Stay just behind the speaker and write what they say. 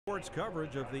Sports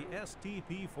coverage of the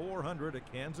STP 400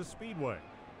 at Kansas Speedway.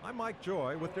 I'm Mike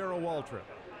Joy with Darrell Waltrip.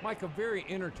 Mike, a very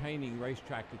entertaining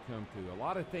racetrack to come to. A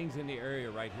lot of things in the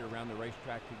area right here around the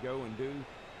racetrack to go and do.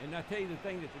 And I tell you the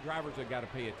thing that the drivers have got to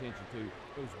pay attention to,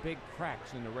 those big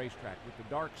cracks in the racetrack with the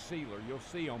dark sealer. You'll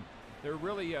see them. They're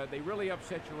really, they really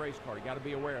upset your race car. You got to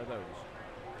be aware of those.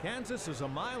 Kansas is a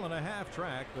 1.5 mile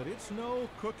track, but it's no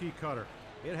cookie cutter.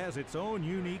 It has its own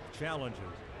unique challenges.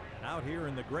 And out here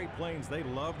in the Great Plains, they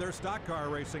love their stock car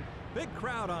racing. Big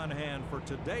crowd on hand for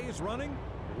today's running.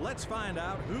 Let's find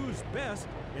out who's best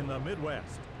in the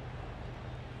Midwest.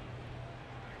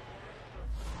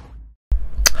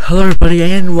 Hello everybody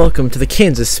and welcome to the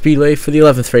Kansas Speedway for the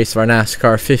 11th race of our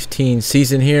NASCAR 15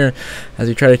 season here as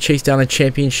we try to chase down a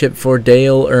championship for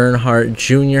Dale Earnhardt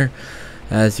Jr.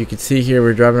 As you can see here,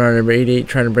 we're driving our number 88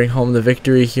 trying to bring home the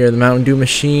victory here. The Mountain Dew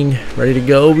machine ready to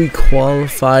go. We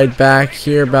qualified back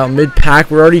here about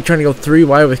mid-pack. We're already trying to go 3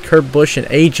 wide with Kurt Busch and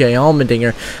AJ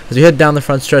Allmendinger. As we head down the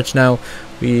front stretch now,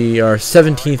 we are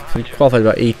 17th, we qualified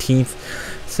about 18th.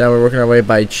 So now we're working our way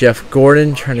by Jeff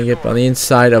Gordon, trying to get on the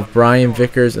inside of Brian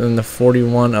Vickers and then the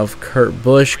 41 of Kurt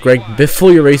Busch. Greg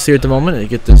Biffle, your racer at the moment, and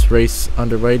get this race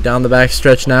underway down the back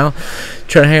stretch now.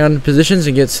 Trying to hang on to positions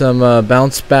and get some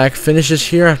bounce back finishes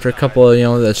here after a couple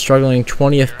of, the struggling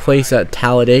 20th place at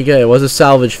Talladega. It was a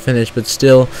salvage finish, but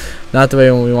still not the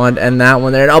way when we wanted to end that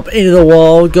one there. And up into the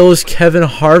wall goes Kevin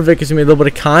Harvick as we made a little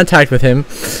bit of contact with him.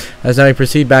 As now we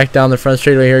proceed back down the front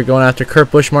straightaway here, going after Kurt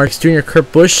Busch. Marks Jr.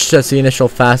 Kurt Busch, that's the initial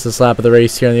fastest lap of the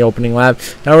race here in the opening lap.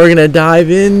 Now we're going to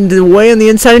dive in way on the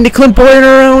inside into Clint Bowyer, and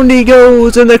around he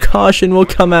goes, and the caution will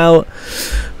come out.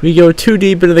 We go too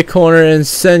deep into the corner and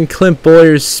send Clint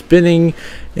Bowyer spinning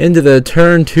into the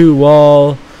turn 2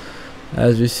 wall.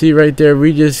 As we see right there,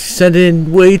 we just sent it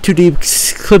in way too deep.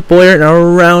 Clint Bowyer, and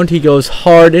around he goes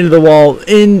hard into the wall,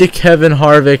 into Kevin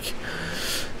Harvick.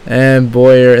 And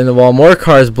Bowyer in the wall. More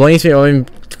cars. Blames me. I mean,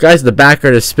 guys at the back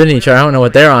are just spinning each other. I don't know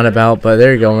what they're on about, but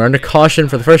there you go. We're under caution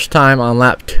for the first time on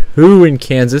lap 2 in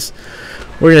Kansas.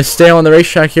 We're going to stay on the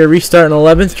racetrack here. Restart in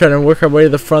 11th. Trying to work our way to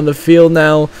the front of the field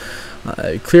now.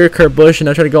 Clear Kurt Busch, and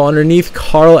now try to go underneath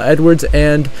Carl Edwards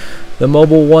and the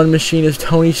Mobil 1 machine is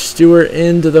Tony Stewart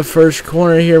into the first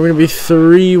corner here. We're going to be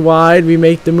 3 wide. We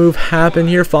make the move happen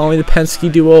here following the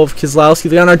Penske duo of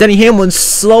Keselowski. Logano. Denny Hamlin's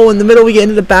slow in the middle. We get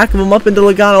into the back of him, up into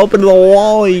Logano, up into the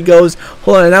wall he goes.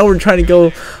 Hold on, now we're trying to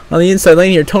go on the inside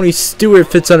lane here. Tony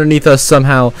Stewart fits underneath us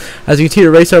somehow. As we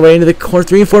continue to race our way into the corner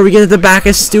 3 and 4, we get to the back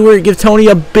of Stewart. Give Tony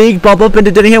a big bump up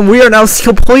into Denny Hamlin. We are now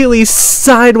completely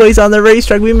sideways on the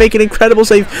racetrack. We make an incredible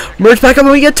save. Merge back up,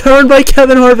 and we get turned by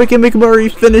Kevin Harvick, and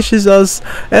McMurray finishes us.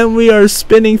 And we are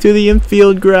spinning through the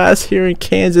infield grass here in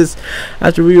Kansas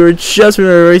after we were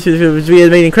racing. We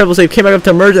had made an incredible save. Came back up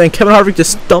to merge, and Kevin Harvick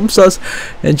just stumps us.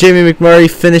 And Jamie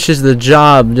McMurray finishes the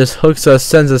job. Just hooks us,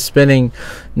 sends us spinning.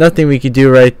 Nothing we could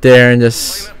do right there, and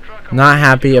just not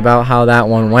happy about how that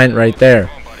one went right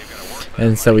there.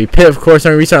 And so we pit, of course,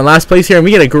 and we restart in last place here, and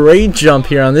we get a great jump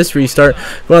here on this restart.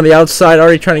 Going on the outside,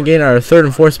 already trying to gain our 3rd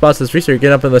and 4th spots this restart.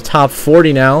 Get up in the top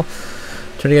 40 now.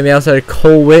 Turning on the outside of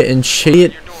Cole Witt and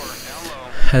Chase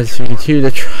as we continue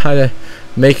to try to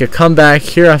make a comeback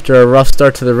here after a rough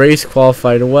start to the race.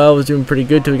 Qualified well, was doing pretty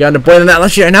good till we got into Boyd on that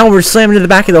last year. And now we're slamming to the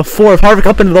back of the 4 of Harvick,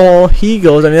 up into the wall. He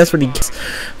goes. I mean, that's what he gets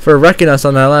for wrecking us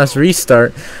on that last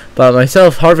restart. But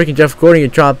myself, Harvick, and Jeff Gordon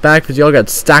get dropped back because you all got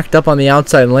stacked up on the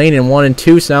outside lane in 1 and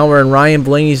 2. So now we're in Ryan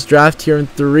Blaney's draft here in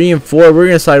 3 and 4. We're going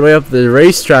to slide way up the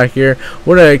racetrack here.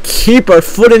 We're going to keep our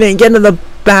foot in it and get into the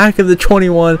back of the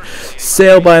 21,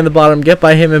 sail by in the bottom, get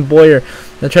by him and Bowyer.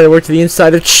 Now try to work to the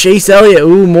inside of Chase Elliott.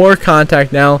 Ooh, more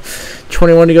contact now.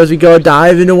 21 to go as we go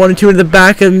dive into 1 and 2 into the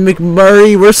back of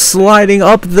McMurray. We're sliding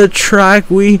up the track.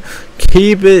 We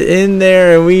keep it in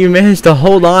there, and we managed to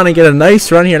hold on and get a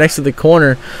nice run here next to the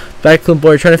corner. Back Clint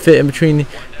Bowyer trying to fit in between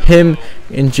him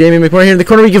and Jamie McMurray here in the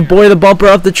corner. We give Bowyer the bumper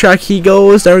up the track. He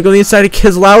goes. Now we go to the inside of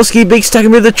Keselowski. Big stack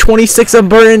into the 26 of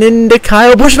Burton into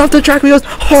Kyle Busch. And off the track we goes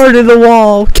hard in the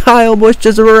wall. Kyle Busch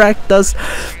just wrecked us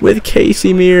with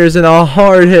Casey Mears, and a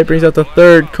hard hit brings out the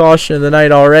 3rd caution of the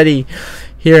night already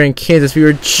here in Kansas. We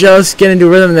were just getting into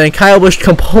rhythm, and then Kyle Busch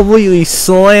completely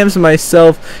slams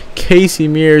myself, Casey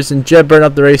Mears, and Jeb Burton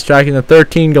up the racetrack, and the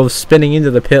 13 goes spinning into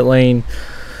the pit lane.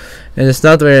 And it's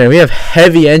not the way. We have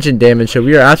heavy engine damage, so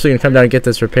we are absolutely going to come down and get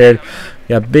this repaired.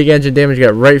 We got big engine damage. We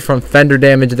got right front fender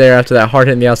damage there after that hard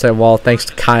hit in the outside wall, thanks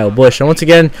to Kyle Busch. And once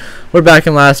again, we're back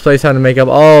in last place, having to make up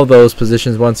all those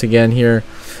positions once again here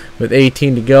with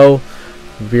 18 to go.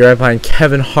 We'll be right behind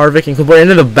Kevin Harvick, and we're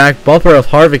into the back bumper of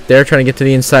Harvick there, trying to get to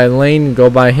the inside lane and go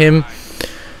by him.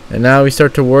 And now we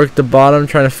start to work the bottom,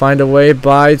 trying to find a way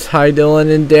by Ty Dillon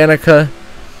and Danica.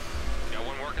 Got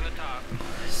one working the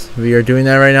We are doing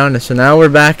that right now. So now we're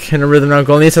back in a rhythm now,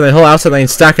 going inside the whole outside lane,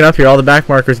 stacking up here. All the back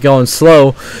markers going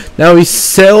slow. Now we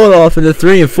sail it off into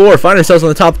 3 and 4. Find ourselves on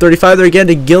the top 35 there again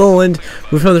to Gilliland.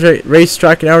 Move from the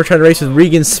racetrack, and now we're trying to race with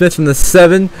Regan Smith from the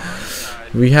 7.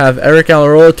 We have Eric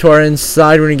Almirola to our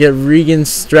inside. We're going to get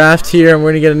Regan's draft here, and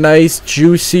we're going to get a nice,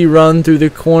 juicy run through the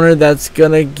corner. That's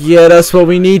going to get us what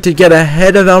we need to get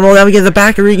ahead of Almirola. Now we get the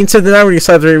back of Regan Smith, and now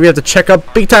we have to check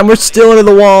up big time. We're still into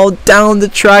the wall, down the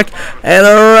track, and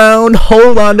around.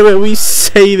 Hold on to it. We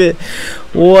save it.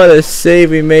 What a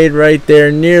save we made right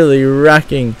there, nearly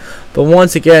wrecking. But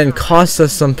once again, cost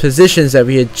us some positions that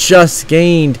we had just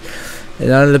gained. And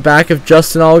out of the back of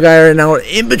Justin Allgaier, and now we're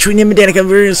in between him and Danica.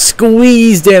 We're going to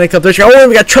squeeze Danica up there. Oh,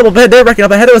 we got trouble ahead. They're wrecking up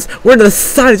ahead of us. We're to the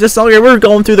side of Justin Allgaier. We're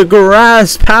going through the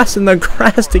grass, passing the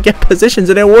grass to get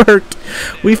positions, and it worked.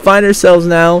 We find ourselves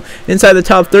now inside the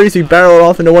top 30. So we barrel it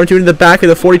off into 1-2 into the back of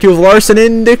the 42 of Larson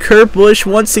into Kurt Busch.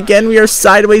 Once again, we are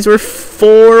sideways. We're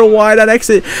 4 wide on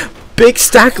exit. Big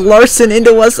stack Larson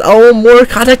into us. Oh, more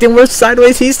contact, and we're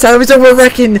sideways. He's sideways, and we're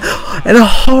wrecking. And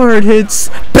hard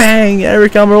hits. Bang!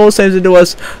 Eric Almirola saves into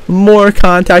us. More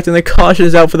contact, and the caution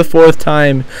is out for the 4th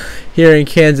time here in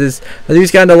Kansas. As he's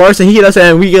got into Larson, he hit us,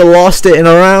 and we lost it. And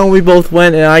around we both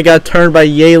went, and I got turned by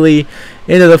Yaley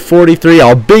into the 43.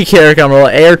 Oh, big hit, Eric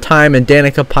Almirola. Air time, and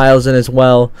Danica piles in as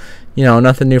well. You know,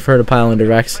 nothing new for her to pile into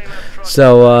Rex.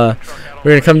 So,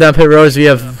 we're going to come down pit road as we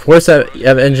have worse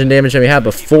engine damage than we had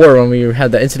before when we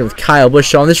had that incident with Kyle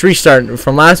Busch. So on this restart,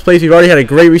 from last place, we've already had a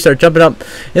great restart, jumping up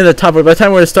in the top. By the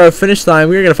time we're going to start finish line,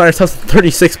 we're going to find ourselves in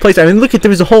 36th place. I mean, look at,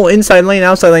 there's a whole inside lane,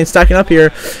 outside lane stacking up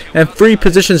here, and free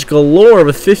positions galore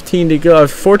with 15 to go,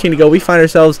 14 to go. We find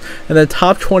ourselves in the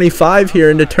top 25 here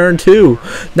into turn 2.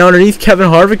 Now underneath Kevin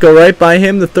Harvick, go right by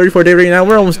him, the 34 day rating. Now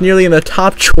we're almost nearly in the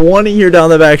top 20 here down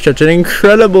the backstretch. An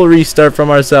incredible restart from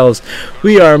ourselves.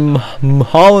 We are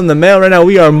hauling the mail right now.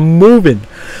 We are moving.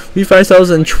 We find ourselves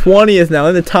in 20th now,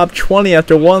 in the top 20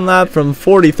 after one lap from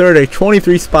 43rd, a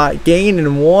 23 spot gain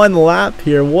in one lap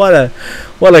here. What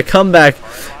a comeback.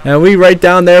 And we right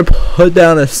down there put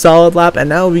down a solid lap, and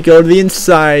now we go to the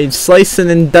inside,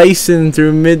 slicing and dicing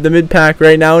through the mid pack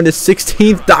right now into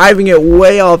 16th, diving it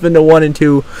way off into 1 and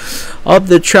 2. Up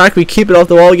the track, we keep it off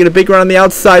the wall, we get a big run on the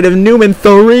outside of Newman,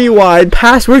 3 wide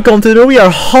pass. We're going to the middle. We are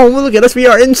home. Look at us. We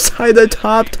are inside the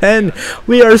top 10.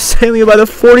 We are sailing by the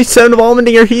 47 of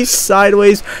Allmendinger. He's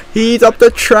sideways. He's up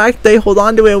the track. They hold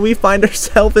on to it, and we find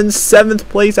ourselves in 7th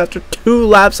place after 2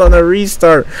 laps on the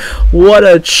restart. What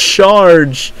a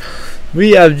charge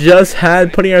we have just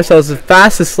had, putting ourselves the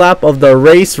fastest lap of the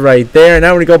race right there. Now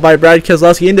we're going to go by Brad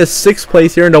Keselowski into 6th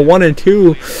place here into 1 and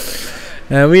 2.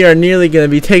 And we are nearly going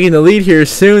to be taking the lead here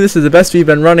soon. This is the best we've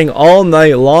been running all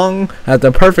night long at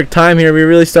the perfect time here. We're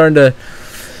really starting to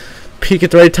peak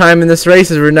at the right time in this race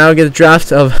as we're now getting a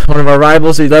draft of one of our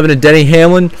rivals, 11 and Denny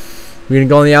Hamlin. We're going to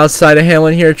go on the outside of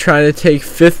Hamlin here, trying to take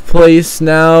 5th place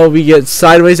now. We get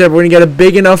sideways there. We're going to get a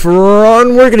big enough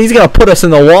run. He's going to put us in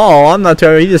the wall. I'm not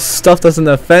telling you. He just stuffed us in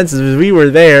the fences as we were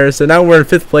there. So now we're in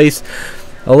 5th place.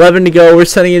 11 to go. We're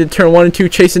setting into turn 1 and 2,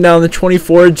 chasing down the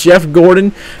 24, Jeff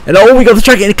Gordon. And oh, we got the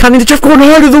track, and coming to Jeff Gordon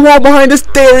hard to the wall behind us.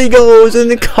 There he goes,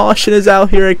 and the caution is out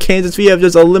here at Kansas. We have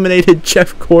just eliminated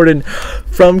Jeff Gordon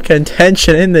from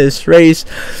contention in this race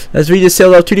as we just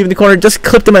sailed out too deep in the corner, just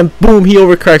clipped him, and boom, he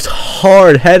overcorrects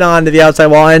hard head on to the outside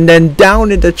wall and then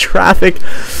down into traffic,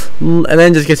 and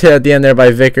then just gets hit at the end there by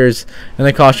Vickers, and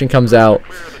the caution comes out.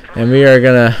 And we are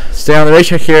going to stay on the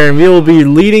racetrack here, and we will be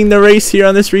leading the race here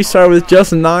on this restart with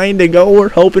just 9 to go. We're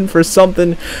hoping for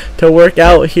something to work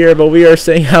out here, but we are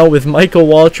staying out with Michael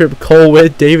Waltrip, Cole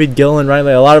Witt, David Gillen, right?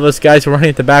 Like a lot of us guys who are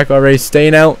running at the back already,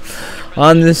 staying out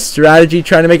on this strategy,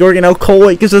 trying to make it work. And now Cole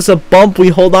Witt gives us a bump. We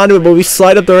hold on to it, but we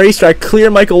slide up the racetrack,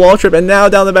 clear Michael Waltrip, and now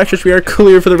down the backstretch we are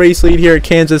clear for the race lead here at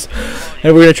Kansas.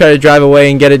 And we're going to try to drive away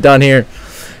and get it done here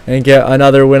and get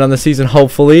another win on the season,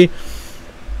 hopefully,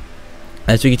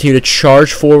 as we continue to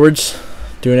charge forwards,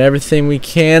 doing everything we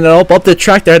can. And up the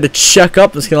track there, had to check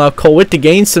up. It's going to allow Cole Witt to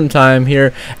gain some time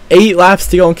here. 8 laps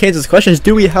to go in Kansas. The question is,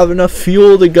 do we have enough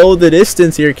fuel to go the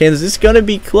distance here, Kansas? It's going to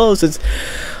be close.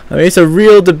 It's a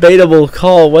real debatable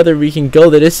call whether we can go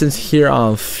the distance here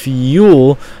on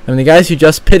fuel. I mean, the guys who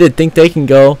just pitted think they can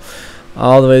go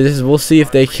all the way. We'll see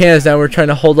if they can. As now we're trying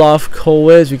to hold off Cole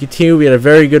Witt as we continue. We had a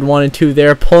very good 1 and 2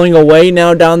 there, pulling away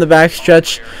now down the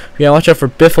backstretch. We gotta watch out for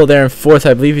Biffle there in 4th.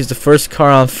 I believe he's the first car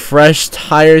on fresh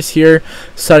tires here,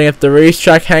 starting up the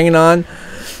racetrack, hanging on.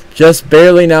 Just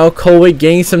barely now. Colwitt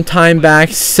gaining some time back.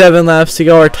 7 laps to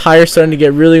go. Our tire's starting to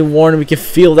get really worn. We can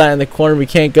feel that in the corner. We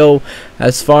can't go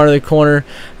as far in the corner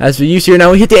as we used to.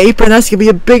 Now we hit the apron. That's going to be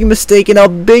a big mistake. And a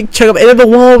big check up into the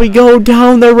wall. We go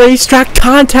down the racetrack.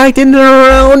 Contact in and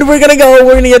around. We're going to go.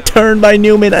 We're going to get turned by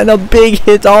Newman. And a big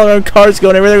hit. All our cars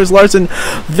going everywhere. There was Larson.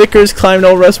 Vickers climbing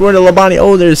over us. We're into Labonte.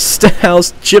 Oh, there's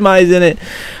Stenhouse. Jim Eyes in it.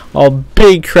 A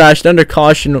big crash under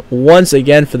caution once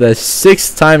again for the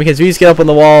 6th time because we just get up on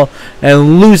the wall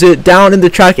and lose it down in the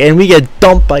track, and we get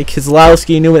dumped by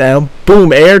Keselowski, Newman, and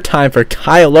boom, air time for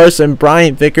Kyle Larson,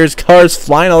 Brian Vickers, cars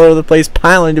flying all over the place,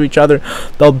 piling into each other.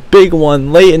 The big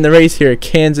one late in the race here at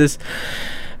Kansas.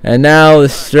 And now the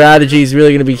strategy is really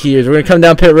going to be key. We're going to come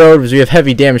down pit road because we have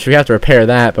heavy damage, so we have to repair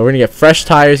that, but we're going to get fresh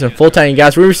tires and full tank of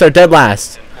gas. We're going to start dead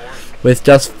last. With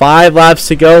just 5 laps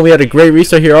to go, we had a great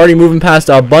restart here, already moving past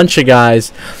a bunch of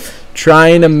guys,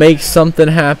 trying to make something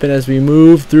happen as we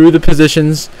move through the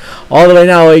positions. All the way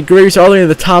now, a great restart all the way to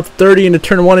the top 30 into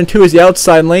turn 1 and 2 as the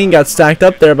outside lane got stacked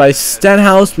up there by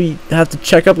Stenhouse. We have to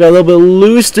check up, got a little bit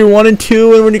loose through 1 and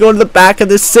 2, and when you go to the back of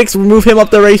the 6, we move him up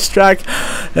the racetrack,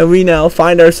 and we now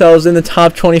find ourselves in the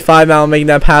top 25 now, making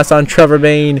that pass on Trevor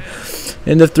Bayne.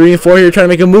 Into 3 and 4 here, trying to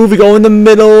make a move. We go in the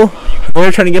middle.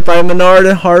 We're trying to get by Menard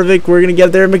and Harvick. We're going to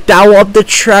get there. McDowell up the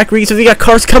track. So we got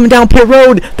cars coming down pit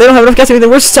road. They don't have enough gas.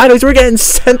 We're sideways. We're getting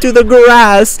sent through the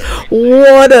grass.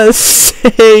 What a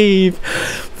save.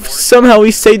 Somehow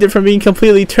we saved it from being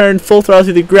completely turned full throttle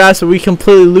through the grass, but we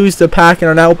completely lose the pack and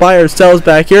are now by ourselves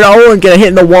back here. Oh, and get a hit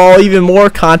in the wall. Even more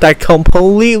contact.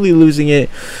 Completely losing it.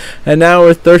 And now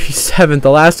we're 37th. The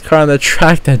last car on the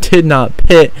track that did not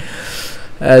pit.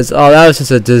 That was just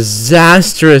a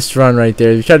disastrous run right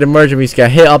there. We tried to merge and we just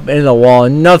got hit up into the wall.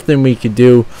 Nothing we could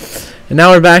do. And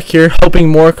now we're back here hoping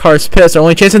more cars pit. It's our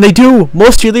only chance, and they do.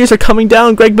 Most cheerleaders are coming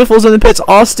down. Greg Biffle's in the pits.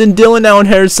 Austin Dillon now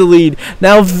inherits the lead.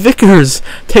 Now Vickers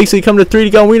takes it. Come to 3 to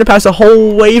go. We're going to pass a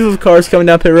whole wave of cars coming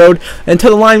down pit road. And to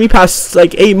the line, we pass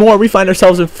like 8 more. We find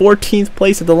ourselves in 14th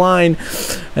place at the line.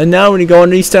 And now when you go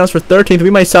underneath Stenhouse for 13th, we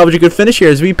might salvage a good finish here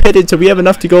as we pitted, so we have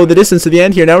enough to go the distance to the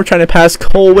end here. Now we're trying to pass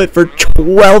Colwitt for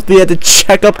 12th. We had to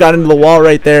check up, got into the wall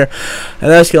right there. And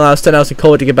that's going to allow Stenhouse and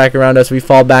Colwitt to get back around us. We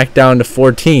fall back down to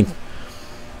 14th.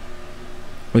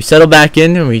 We settle back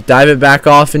in and we dive it back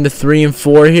off into 3 and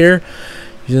 4 here.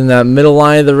 Using that middle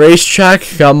line of the racetrack.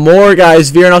 Got more guys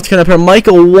veering off to come up here.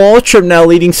 Michael Waltrip now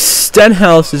leading.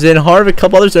 Stenhouse is in. Harvick, a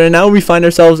couple others there. And now we find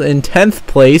ourselves in 10th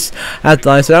place at the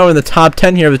line. So now we're in the top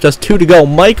 10 here with just 2 to go.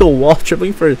 Michael Waltrip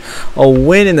looking for a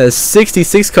win in the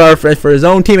 66 car for his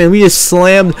own team. And we just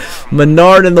slammed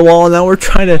Menard in the wall. And now we're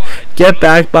trying to get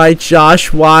back by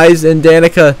Josh Wise and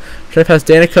Danica. Try to pass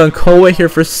Danica and Colwitt here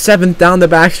for 7th down the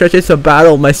backstretch. It's a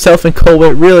battle. Myself and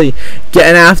Colwitt really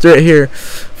getting after it here.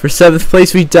 For 7th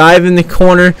place, we dive in the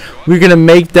corner. We're going to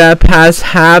make that pass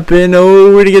happen. Oh,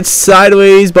 we're going to get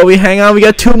sideways, but we hang on. We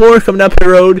got 2 more coming up the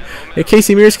road. And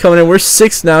Casey Mears coming in. We're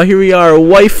 6th now. Here we are. A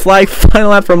white flag final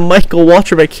lap from Michael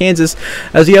Waltrip at Kansas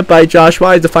as we get by Josh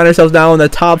Wise to find ourselves now in the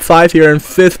top 5 here in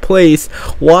 5th place.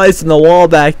 Wise in the wall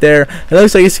back there. And it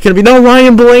looks like it's going to be no.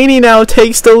 Ryan Blaney now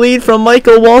takes the lead from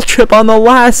Michael Waltrip on the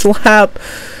last lap.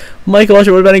 Michael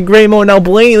Waltrip would have been a great moment. Now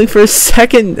Blaney looking for his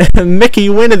 2nd Mickey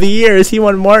win of the year as he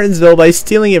won Martinsville by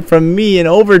stealing it from me in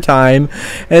overtime.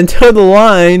 And to the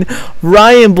line,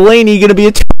 Ryan Blaney going to be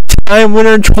a 2-time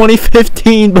winner in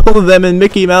 2015. Both of them in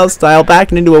Mickey Mouse style,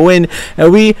 backing into a win.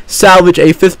 And we salvage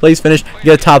a 5th place finish,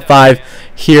 get a top 5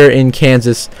 here in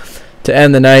Kansas to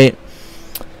end the night.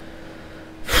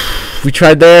 We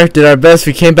tried there, did our best.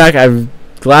 We came back. I'm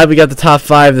glad we got the top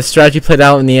 5. The strategy played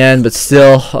out in the end, but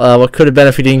still, what could have been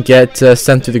if we didn't get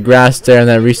sent through the grass there and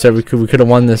that restart, we could have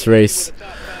won this race.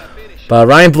 But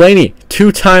Ryan Blaney,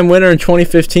 2-time winner in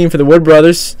 2015 for the Wood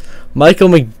Brothers. Michael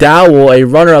McDowell, a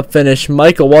runner-up finish.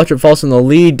 Michael Waltrip falls in the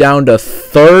lead down to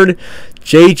 3rd.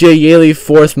 J.J. Yaley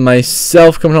 4th.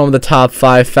 Myself coming home with the top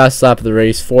 5. Fast lap of the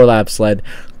race. 4 laps led.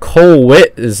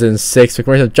 Colwitt is in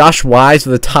 6th. Josh Wise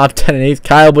with the top 10 and 8th.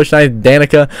 Kyle Busch 9th.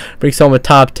 Danica brings home a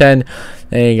top 10.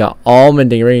 Then you got Allman.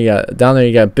 You got down there.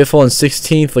 You got Biffle in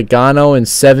 16th. Logano in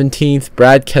 17th.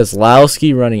 Brad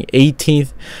Keselowski running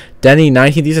 18th. Denny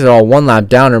 19th. These are all 1 lap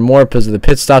down or more because of the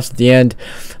pit stops at the end.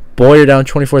 Boyer down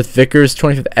 24th. Vickers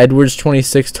 25th. Edwards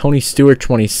 26th. Tony Stewart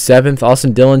 27th.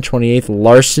 Austin Dillon 28th.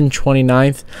 Larson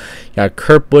 29th. You got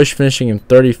Kurt Busch finishing in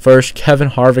 31st.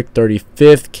 Kevin Harvick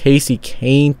 35th. Casey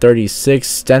Kane 36th.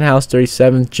 Stenhouse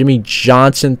 37th. Jimmy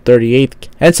Johnson 38th.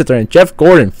 Kenseth and Jeff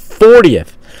Gordon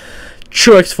 40th.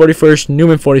 Truex 41st.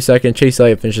 Newman 42nd. Chase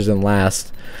Elliott finishes in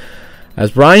last.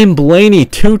 As Ryan Blaney,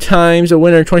 2 times a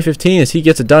winner in 2015, as he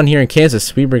gets it done here in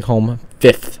Kansas, we bring home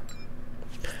 5th.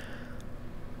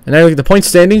 And now look at the point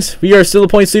standings. We are still the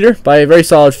points leader by a very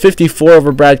solid 54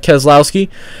 over Brad Keselowski,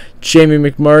 Jamie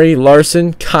McMurray,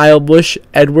 Larson, Kyle Busch,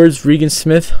 Edwards, Regan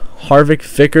Smith, Harvick,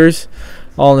 Vickers,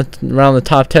 all around the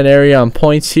top 10 area on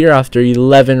points here after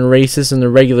 11 races in the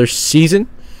regular season.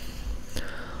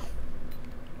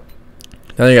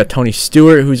 Down there you got Tony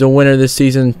Stewart, who's a winner this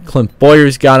season. Clint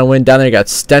Boyer's got a win. Down there you got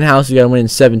Stenhouse, who got a win in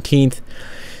 17th.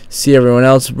 See everyone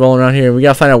else rolling around here. We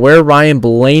got to find out where Ryan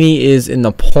Blaney is in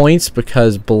the points,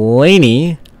 because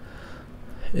Blaney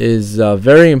is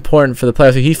very important for the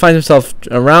playoffs. He finds himself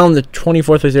around the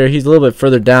 24th place area. He's a little bit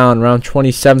further down, around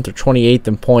 27th or 28th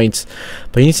in points.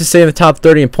 But he needs to stay in the top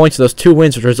 30 in points with those 2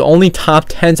 wins, which are his only top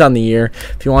 10s on the year,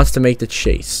 if he wants to make the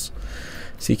chase.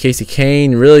 See Casey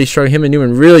Kane really struggling. Him and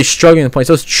Newman really struggling in points.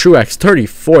 So is Truex,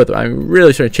 34th. I'm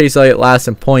really struggling. Chase Elliott last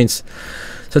in points.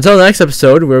 So until the next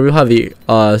episode, where we'll have the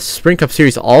Sprint Cup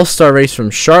Series All-Star Race from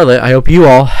Charlotte, I hope you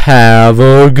all have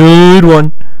a good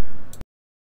one.